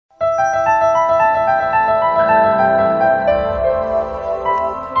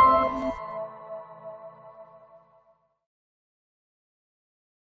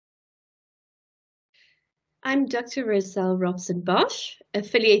Dr. Rozelle Robson Bosch,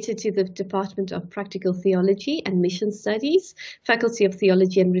 affiliated to the Department of Practical Theology and Mission Studies, Faculty of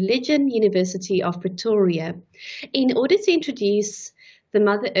Theology and Religion, University of Pretoria. In order to introduce the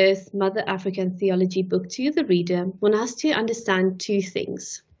Mother Earth, Mother African Theology book to the reader, one has to understand two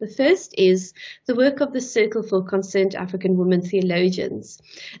things. The first is the work of the Circle for Concerned African Women Theologians.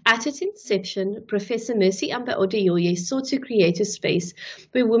 At its inception, Professor Mercy Amba Odeyoye sought to create a space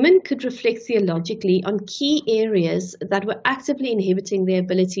where women could reflect theologically on key areas that were actively inhibiting their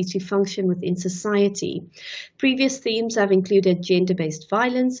ability to function within society. Previous themes have included gender-based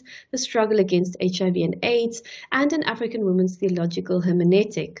violence, the struggle against HIV and AIDS, and an African woman's theological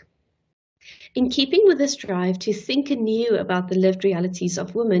hermeneutic. In keeping with this drive to think anew about the lived realities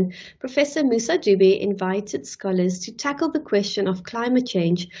of women, Professor Musa Dube invited scholars to tackle the question of climate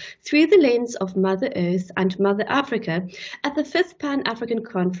change through the lens of Mother Earth and Mother Africa at the 5th Pan-African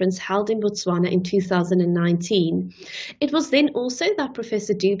Conference held in Botswana in 2019. It was then also that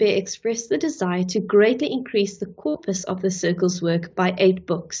Professor Dube expressed the desire to greatly increase the corpus of the Circle's work by 8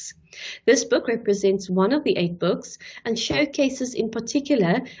 books. This book represents one of the 8 books and showcases in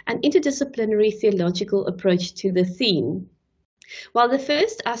particular an interdisciplinary theological approach to the theme. While the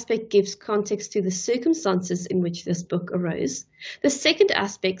first aspect gives context to the circumstances in which this book arose, the second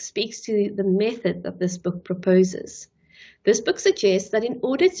aspect speaks to the method that this book proposes. This book suggests that in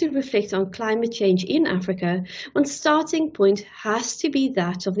order to reflect on climate change in Africa, one's starting point has to be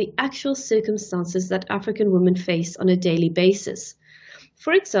that of the actual circumstances that African women face on a daily basis.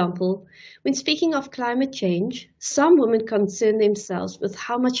 For example, when speaking of climate change, some women concern themselves with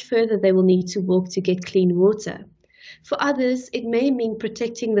how much further they will need to walk to get clean water. For others, it may mean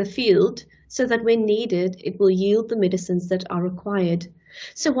protecting the field so that when needed, it will yield the medicines that are required.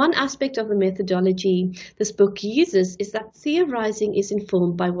 So one aspect of the methodology this book uses is that theorizing is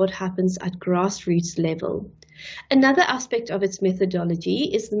informed by what happens at grassroots level. Another aspect of its methodology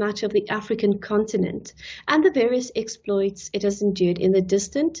is the matter of the African continent and the various exploits it has endured in the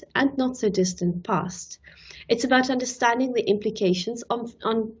distant and not so distant past. It's about understanding the implications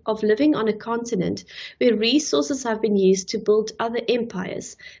of living on a continent where resources have been used to build other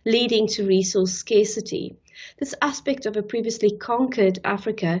empires, leading to resource scarcity. This aspect of a previously conquered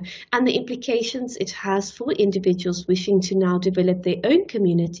Africa and the implications it has for individuals wishing to now develop their own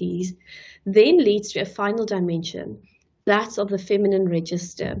communities then leads to a final dimension, that of the feminine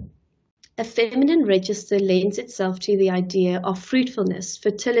register. A feminine register lends itself to the idea of fruitfulness,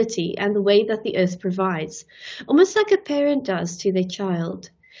 fertility, and the way that the earth provides, almost like a parent does to their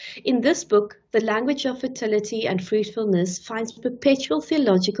child. In this book, the language of fertility and fruitfulness finds perpetual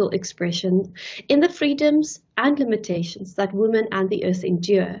theological expression in the freedoms and limitations that women and the earth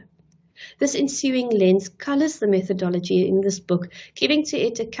endure. This ensuing lens colors the methodology in this book, giving to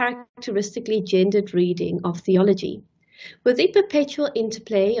it a characteristically gendered reading of theology. With the perpetual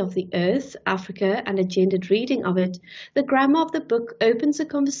interplay of the earth, Africa, and a gendered reading of it, the grammar of the book opens a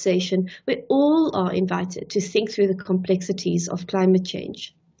conversation where all are invited to think through the complexities of climate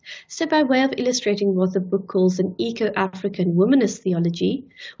change. So by way of illustrating what the book calls an eco-African womanist theology,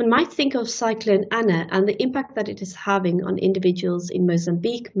 one might think of Cyclone Anna and the impact that it is having on individuals in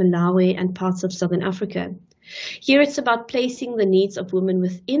Mozambique, Malawi, and parts of Southern Africa. Here it's about placing the needs of women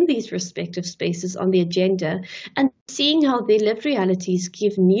within these respective spaces on the agenda and seeing how their lived realities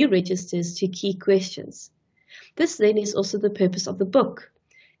give new registers to key questions. This then is also the purpose of the book.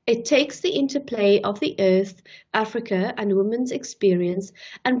 It takes the interplay of the earth, Africa, and women's experience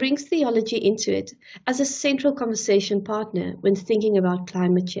and brings theology into it as a central conversation partner when thinking about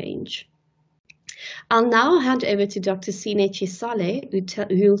climate change. I'll now hand over to Dr. Chisale,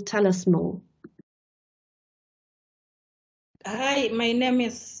 who will tell us more. Hi, my name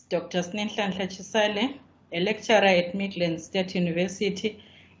is Dr. Sinenhlanhla Chisale, a lecturer at Midland State University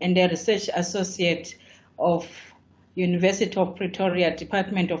and a research associate of University of Pretoria,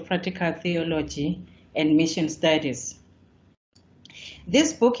 Department of Practical Theology and Mission Studies.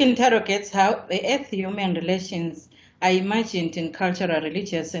 This book interrogates how the earth-human relations are imagined in cultural,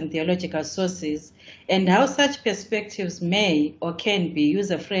 religious, and theological sources, and how such perspectives may or can be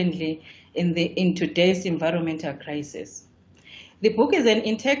user-friendly in today's environmental crisis. The book is an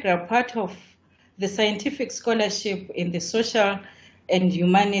integral part of the scientific scholarship in the social and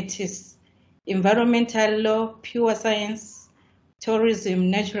humanities, environmental law, pure science, tourism,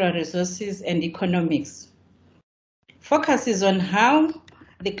 natural resources, and economics. Focuses on how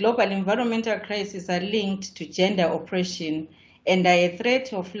the global environmental crises are linked to gender oppression and are a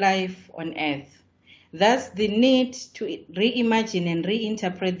threat of life on Earth. Thus, the need to reimagine and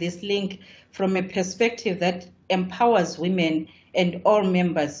reinterpret this link from a perspective that empowers women and all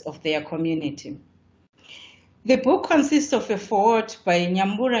members of their community. The book consists of a foreword by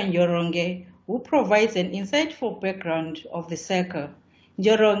Nyambura Njoronge, who provides an insightful background of the circle.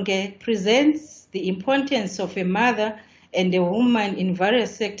 Njoronge presents the importance of a mother and a woman in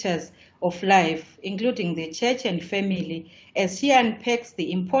various sectors of life, including the church and family, as she unpacks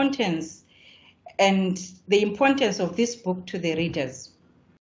the importance of this book to the readers.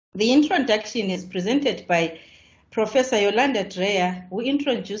 The introduction is presented by Professor Yolanda Dreyer, who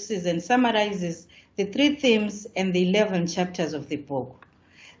introduces and summarizes the 3 themes and the 11 chapters of the book.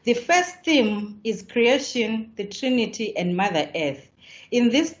 The first theme is creation, the Trinity, and Mother Earth. In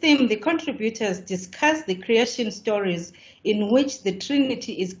this theme, the contributors discuss the creation stories in which the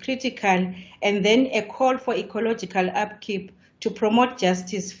Trinity is critical, and then a call for ecological upkeep to promote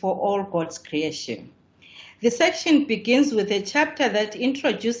justice for all God's creation. The section begins with a chapter that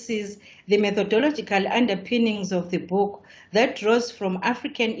introduces the methodological underpinnings of the book that draws from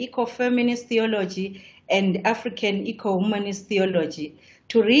African eco-feminist theology and African eco-humanist theology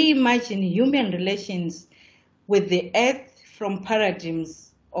to reimagine human relations with the earth from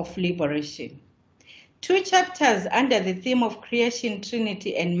paradigms of liberation. 2 chapters under the theme of creation,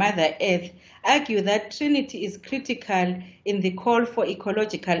 Trinity, and Mother Earth argue that Trinity is critical in the call for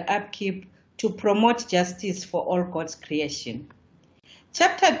ecological upkeep to promote justice for all God's creation.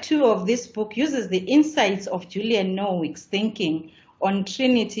 Chapter 2 of this book uses the insights of Julian Norwick's thinking on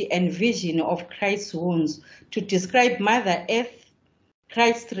Trinity and vision of Christ's wounds to describe Mother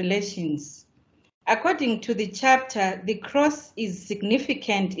Earth-Christ relations. According to the chapter, the cross is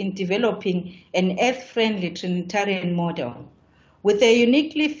significant in developing an earth-friendly Trinitarian model. With a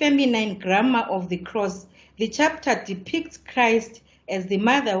uniquely feminine grammar of the cross, the chapter depicts Christ as the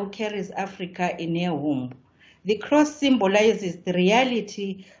mother who carries Africa in her womb. The cross symbolizes the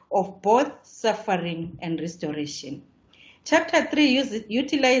reality of both suffering and restoration. Chapter 3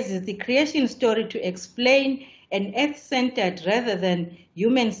 utilizes the creation story to explain an earth-centered rather than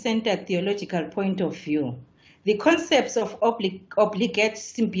human-centered theological point of view. The concepts of obligate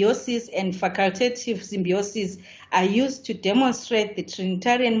symbiosis and facultative symbiosis are used to demonstrate the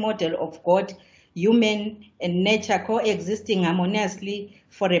Trinitarian model of God, human, and nature coexisting harmoniously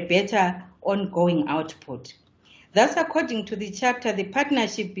for a better ongoing output. Thus, according to the chapter, the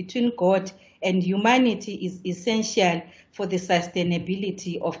partnership between God and humanity is essential for the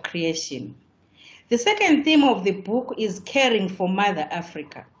sustainability of creation. The second theme of the book is caring for Mother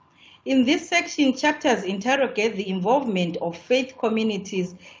Africa. In this section, chapters interrogate the involvement of faith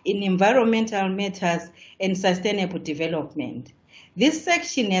communities in environmental matters and sustainable development. This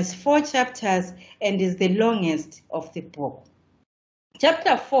section has 4 chapters and is the longest of the book.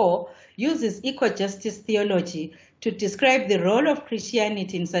 Chapter 4 uses eco-justice theology to describe the role of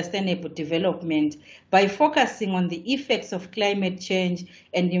Christianity in sustainable development by focusing on the effects of climate change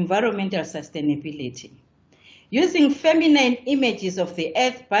and environmental sustainability. Using feminine images of the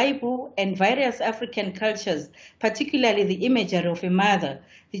Earth, Bible, and various African cultures, particularly the imagery of a mother,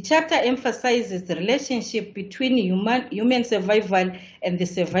 the chapter emphasizes the relationship between human survival and the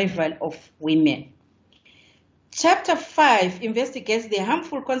survival of women. Chapter 5 investigates the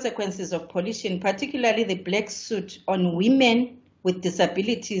harmful consequences of pollution, particularly the black soot on women with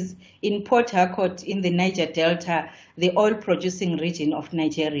disabilities in Port Harcourt in the Niger Delta, the oil-producing region of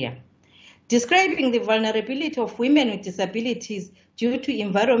Nigeria. Describing the vulnerability of women with disabilities due to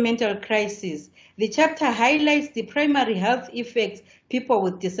environmental crises, the chapter highlights the primary health effects people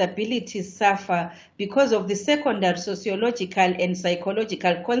with disabilities suffer because of the secondary sociological and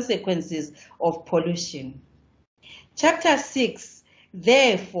psychological consequences of pollution. Chapter 6,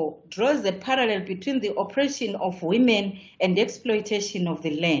 therefore, draws a parallel between the oppression of women and exploitation of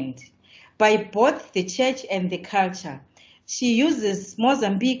the land by both the church and the culture. She uses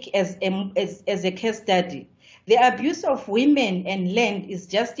Mozambique as a case study. The abuse of women and land is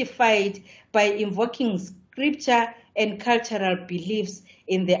justified by invoking scripture and cultural beliefs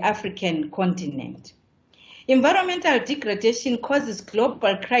in the African continent. Environmental degradation causes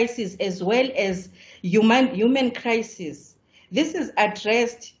global crisis as well as human crisis. This is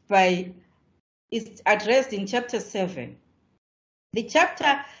addressed in chapter 7. The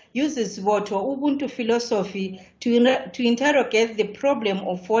chapter uses Ubuntu philosophy to interrogate the problem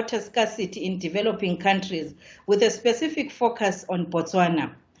of water scarcity in developing countries with a specific focus on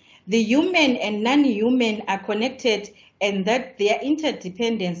Botswana. The human and non-human are connected and that their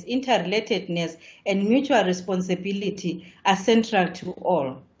interdependence, interrelatedness, and mutual responsibility are central to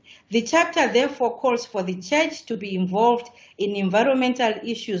all. The chapter therefore calls for the church to be involved in environmental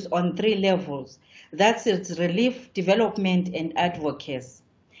issues on 3 levels. That's its relief, development, and advocacy.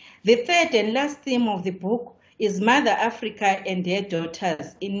 The third and last theme of the book is Mother Africa and her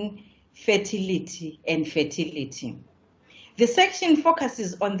daughters in fertility, and fertility. The section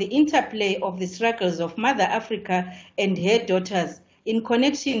focuses on the interplay of the struggles of Mother Africa and her daughters in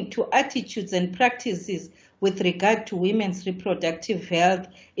connection to attitudes and practices with regard to women's reproductive health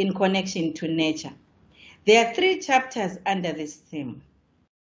in connection to nature. There are 3 chapters under this theme.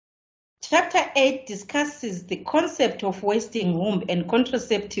 Chapter 8 discusses the concept of wasting womb and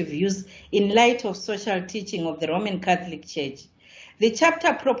contraceptive use in light of social teaching of the Roman Catholic Church. The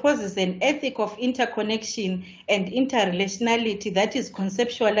chapter proposes an ethic of interconnection and interrelationality that is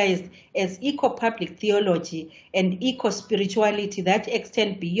conceptualized as eco-public theology and eco-spirituality that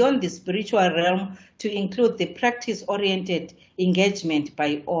extend beyond the spiritual realm to include the practice-oriented engagement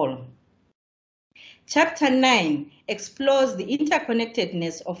by all. Chapter 9 explores the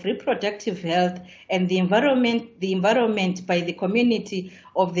interconnectedness of reproductive health and the environment by the community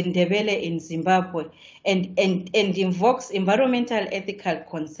of the Ndebele in Zimbabwe and invokes environmental ethical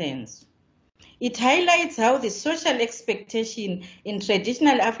concerns. It highlights how the social expectation in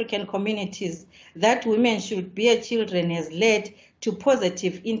traditional African communities that women should bear children has led to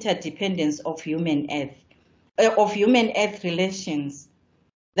positive interdependence of human earth relations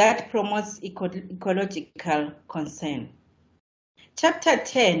that promotes ecological concern. Chapter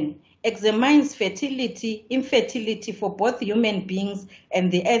 10 examines fertility, infertility for both human beings and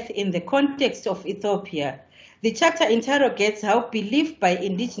the earth in the context of Ethiopia. The chapter interrogates how belief by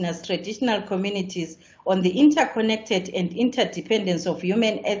indigenous traditional communities on the interconnected and interdependence of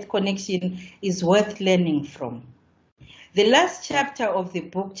human-earth connection is worth learning from. The last chapter of the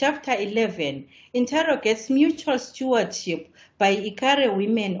book, chapter 11, interrogates mutual stewardship by Ikare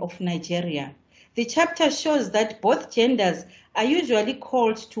women of Nigeria. The chapter shows that both genders are usually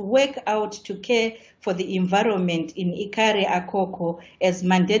called to work out to care for the environment in Ikare Akoko as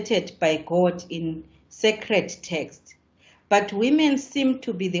mandated by God in sacred text. But women seem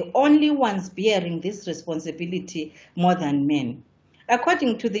to be the only ones bearing this responsibility more than men.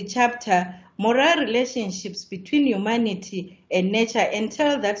 According to the chapter, moral relationships between humanity and nature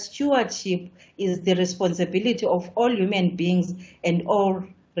entail that stewardship is the responsibility of all human beings and all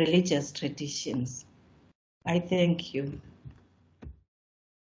religious traditions. I thank you.